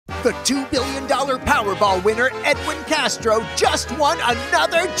The $2 billion Powerball winner, Edwin Castro, just won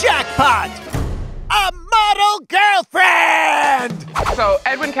another jackpot! A model girlfriend! So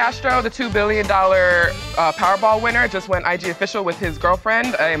Edwin Castro, the $2 billion Powerball winner, just went IG official with his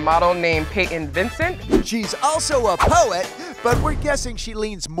girlfriend, a model named Peyton Vincent. She's also a poet, but we're guessing she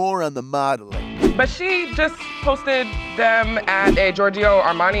leans more on the modeling. But she just posted them at a Giorgio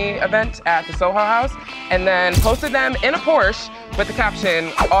Armani event at the Soho House, and then posted them in a Porsche with the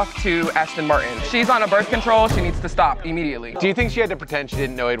caption, "Off to Aston Martin." She's on a birth control, she needs to stop immediately. Do you think she had to pretend she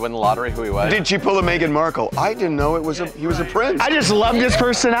didn't know he'd won the lottery, who he was? Did she pull a Meghan Markle? I didn't know he was a prince. I just loved his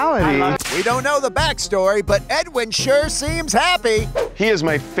personality. We don't know the backstory, but Edwin sure seems happy. He is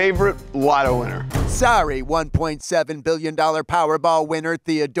my favorite lotto winner. Sorry, $1.7 billion Powerball winner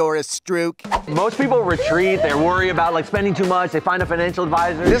Theodorus Strook. Most people retreat, they worry about like spending too much, they find a financial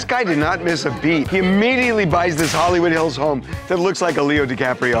advisor. This guy did not miss a beat. He immediately buys this Hollywood Hills home that looks like a Leo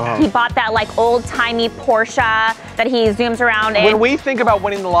DiCaprio home. He bought that like old-timey Porsche that he zooms around in. When we think about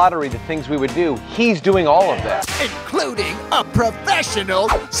winning the lottery, the things we would do, he's doing all of that. Including a professional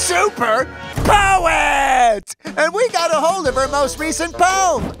super poet! And we got a hold of her most recent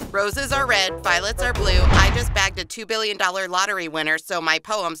poem. Roses are red, violets are blue. I just bagged a $2 billion lottery winner so my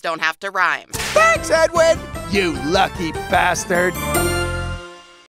poems don't have to rhyme. Thanks, Edwin! You lucky bastard!